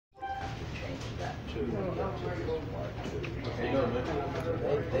two.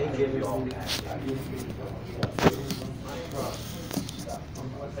 They give you all that.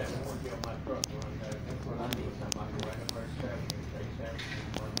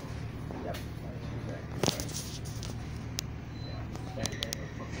 Yep.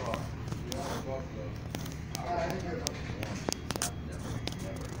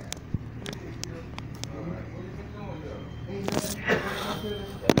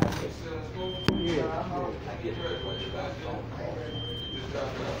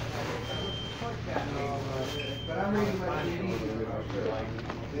 But I'm reading my DVD.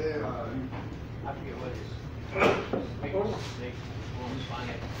 I forget what it is.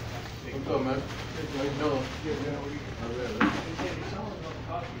 What's up, man? How you doing? He said it's only going to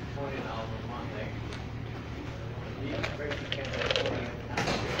cost you $20 a month extra. You can't have 20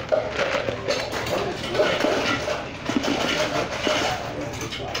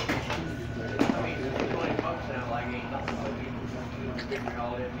 I mean, $20 sound like ain't nothing, but you've been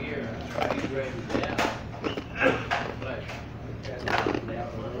all them years, he's ready to down. But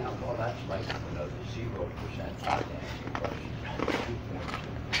Well, that's like another 0% financing versus 2 points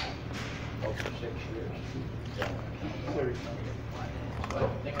over 6 years. but the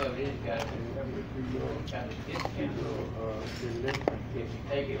thing of it is, guys, remember, kind of discount. If you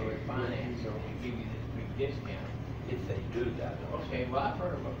take it with finance, they give you this big discount. If they do that. Okay, well, I've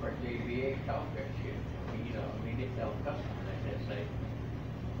heard of a birthday VA talk that shit. You know, I mean, they tell customers that they say,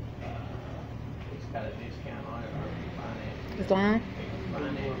 it's got a discount on it or finance. It's on?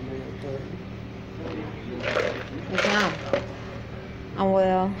 It's on. Oh,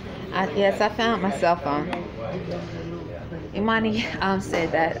 well, yes, I found my cell phone. Imani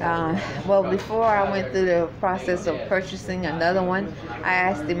said that, well, before I went through the process of purchasing another one, I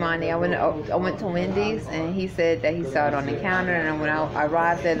asked Imani, I went to Wendy's, and he said that he saw it on the counter, and when I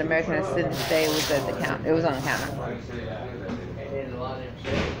arrived at American Assistance Day, it was at the counter. It was on the counter.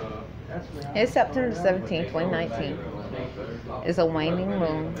 It's September 17, 2019. It's a waning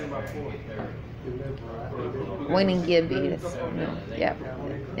moon. Waning Gibby. Yeah.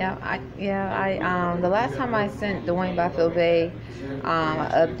 The last time I sent Dwayne Byfield Bay an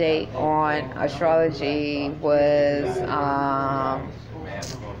update on astrology was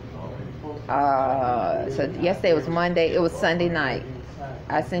so yesterday was Monday. It was Sunday night.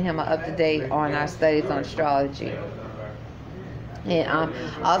 I sent him an up-to-date on our studies on astrology. And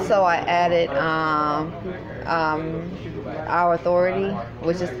also I added our authority,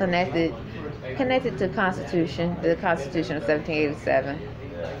 which is connected to the Constitution of 1787.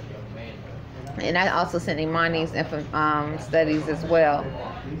 And I also sent Imani's studies as well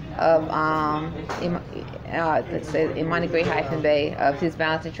of let's say Imani Gray-Bay of his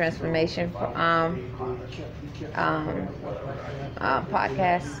Balance and Transformation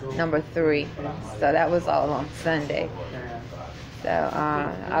podcast number 3. So that was all on Sunday. So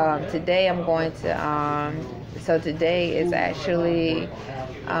today I'm going to so today is actually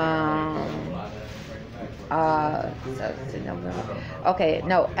because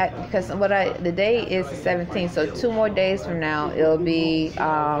the day is the 17th, so 2 more days from now it'll be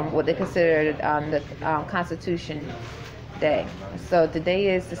what they consider the Constitution Day. So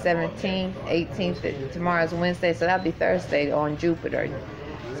today is the 17th, 18th, tomorrow's Wednesday, so that'll be Thursday on Jupiter.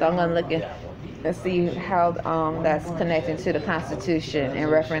 So I'm gonna look and see how that's connecting to the Constitution in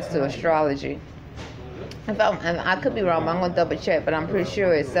reference to astrology. I could be wrong, but I'm going to double check, but I'm pretty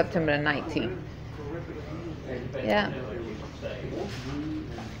sure it's September the 19th. Yeah.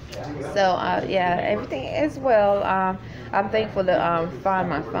 So, everything is well. I'm thankful to find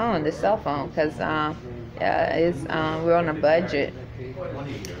my phone, the cell phone, because we're on a budget.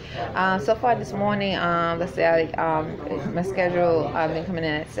 So far this morning, let's say my schedule, I've been coming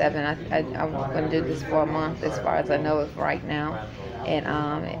in at 7. I'm going to do this for a month as far as I know it right now.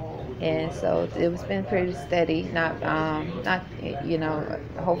 And so it's been pretty steady. Not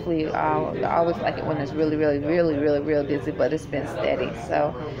hopefully I always like it when it's really busy, but it's been steady.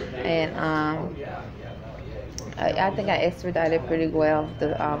 So, and I think I expedited pretty well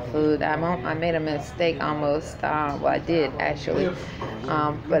the food. I made a mistake almost. Well, I did actually,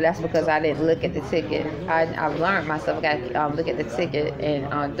 but that's because I didn't look at the ticket. I've learned myself. I got to look at the ticket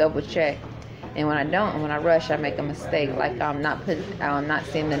and double check. And when I don't, when I rush, I make a mistake. Like I'm not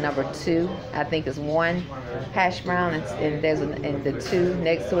seeing the number 2. I think it's 1 hash brown, and there's the 2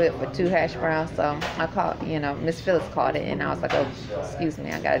 next to it for 2 hash browns. So I called, Miss Phillips called it, and I was like, oh, excuse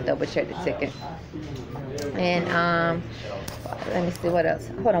me, I gotta double check the ticket. And let me see what else.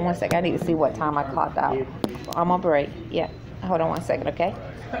 Hold on one second. I need to see what time I clocked out. I'm on break. Yeah. Hold on one second, okay?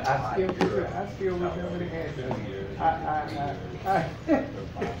 I still remember the answer.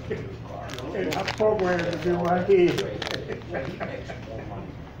 programmed to do my head.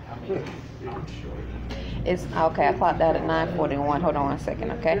 It's okay. I clocked out at 9:41. Hold on one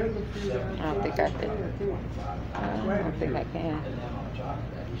second, okay? I don't think I can. I don't think I can.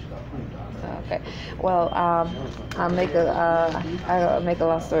 Okay. Well, I'll make a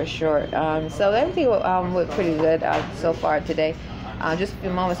long story short. So everything went pretty good so far today. Just a few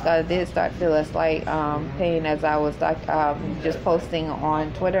moments ago, I did start feeling a slight pain as I was just posting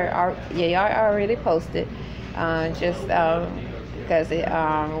on Twitter. Yeah, I already posted. Just because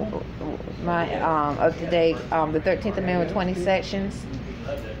my of today, the 13th Amendment, 20 sections,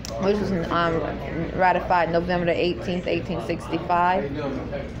 which was ratified November the 18th, 1865.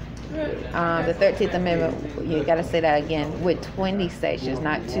 The 13th Amendment, you got to say that again, with 20 sections,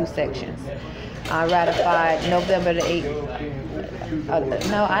 not 2 sections. Ratified November the 8th.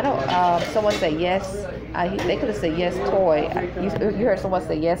 No, I don't. Someone said yes. They could have said yes, toy. You heard someone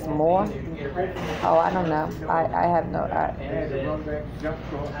say yes, more? Oh, I don't know. I have no.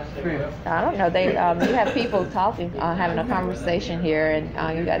 I don't know. They you have people talking, having a conversation here, and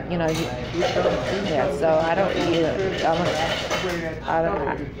you got yeah. So I don't.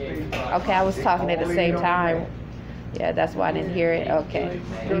 Okay, I was talking at the same time. Yeah, that's why I didn't hear it. Okay,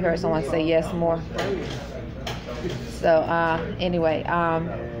 you heard someone say yes, more. So anyway, I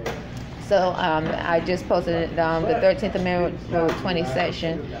just posted the 13th Amendment 20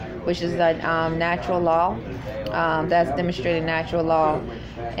 section, which is a natural law. That's demonstrated natural law,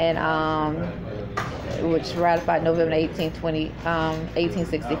 and which ratified November 18,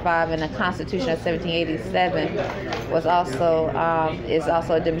 1865, and the Constitution of 1787 was also is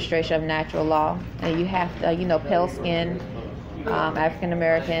also a demonstration of natural law. And you have to, pale skin, African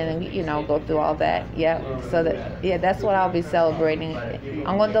American, and go through all that. Yeah. So that's what I'll be celebrating.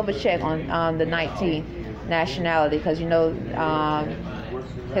 I'm going to double check on the 19th nationality, because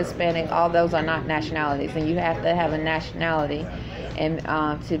Hispanic, all those are not nationalities, and you have to have a nationality and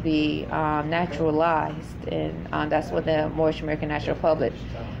to be naturalized, and that's what the Moorish American National Republic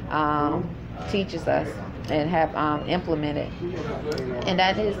teaches us and have implemented, and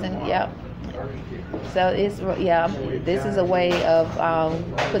that is, so it's, this is a way of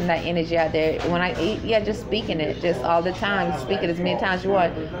putting that energy out there. When I eat, just speaking it, just all the time, speak it as many times as you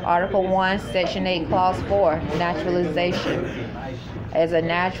want. Article 1, Section 8, Clause 4, naturalization. As a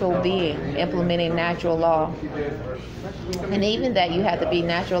natural being, implementing natural law. And even that, you have to be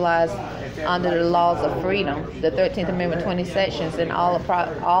naturalized under the laws of freedom, the 13th Amendment, 20 sections, and all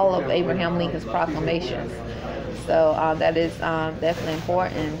of Abraham Lincoln's proclamations. So that is definitely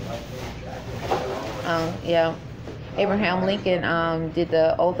important. Abraham Lincoln did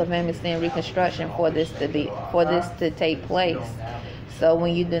the oath of amnesty and reconstruction for this to take place. So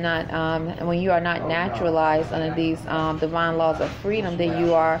when you when you are not naturalized under these divine laws of freedom, then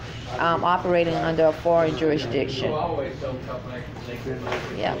you are operating under a foreign jurisdiction.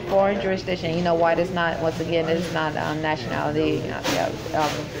 Yeah, foreign jurisdiction. You know why it's not? Once again, it's not nationality.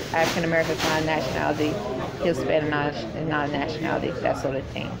 African American is not a nationality. Hispanic is not a nationality. That sort of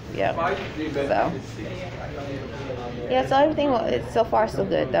thing. Yeah. So everything so far so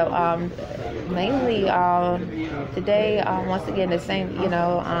good though. Mainly today, once again, the same.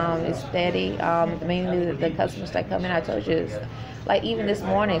 It's steady. Mainly the customers that come in. I told you, it's like even this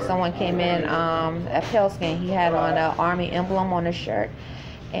morning, someone came in at pale skin. He had on an Army emblem on his shirt,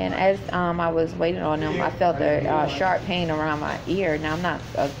 and as I was waiting on him, I felt a sharp pain around my ear. Now I'm not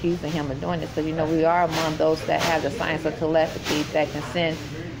accusing him of doing this, because we are among those that have the science of telepathy that can send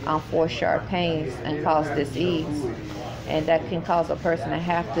forth sharp pains and cause disease. And that can cause a person to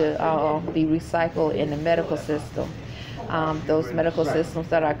have to be recycled in the medical system. Those medical systems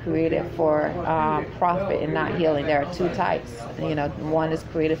that are created for profit and not healing. There are 2 types. One is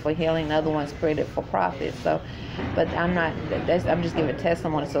created for healing, the other one is created for profit. So, but I'm just giving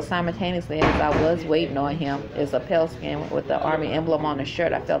testimony. So simultaneously, as I was waiting on him, is a pale skin with the Army emblem on the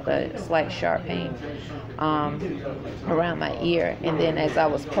shirt. I felt a slight sharp pain around my ear. And then as I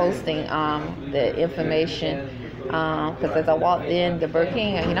was posting the information, because as I walked in the Burger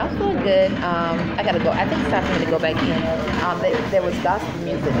King, I was feeling good. I gotta go. I think it's time for me to go back in. There was gospel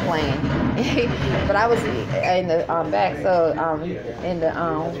music playing, but I was in the back, so in the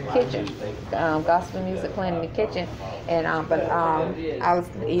kitchen, gospel music playing in the kitchen, and I was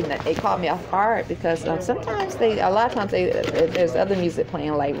eating. It caught me off guard, because sometimes a lot of times there's other music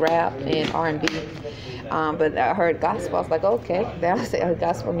playing like rap and R&B, but I heard gospel. I was like, okay, that was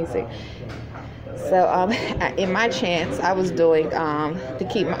gospel music. So in my chance, I was doing to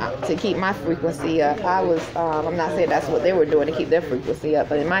keep my frequency up. I'm not saying that's what they were doing to keep their frequency up,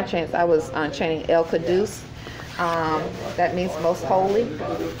 but in my chance, I was chanting El Caduce, That means most holy.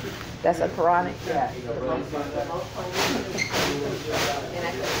 That's a Quranic. Yeah.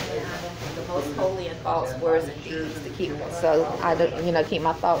 The most holy in thoughts, words, and deeds to keep. So I don't, keep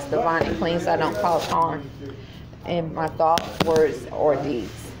my thoughts divine and clean, so I don't cause harm in my thoughts, words, or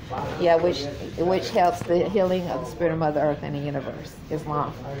deeds. Yeah, which helps the healing of the spirit of Mother Earth and the universe,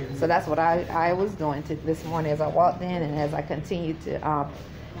 Islam. So that's what I was doing this morning as I walked in, and as I continued to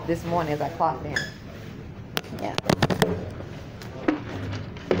this morning as I clocked in. Yeah.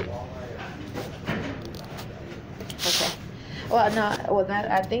 Okay. Well, no. Well,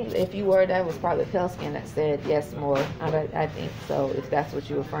 I think if you were, that was probably Pelskin that said yes more. I think so. If that's what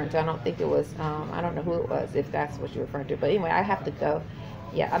you're referring to, I don't think it was. I don't know who it was. If that's what you're referring to, but anyway, I have to go.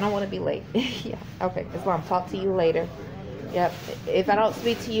 Yeah, I don't want to be late. Yeah. Okay. Islam. Talk to you later. Yep. If I don't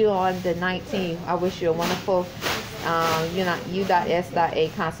speak to you on the 19th, I wish you a wonderful U.S.A.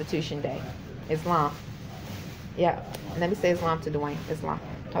 Constitution Day. Islam. Yeah. Let me say Islam to Dwayne. Islam.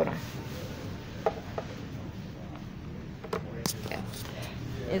 Hold on. Okay.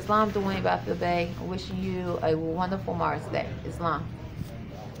 Islam, Dwayne Arrington-Bey, wishing you a wonderful Mars Day. Islam.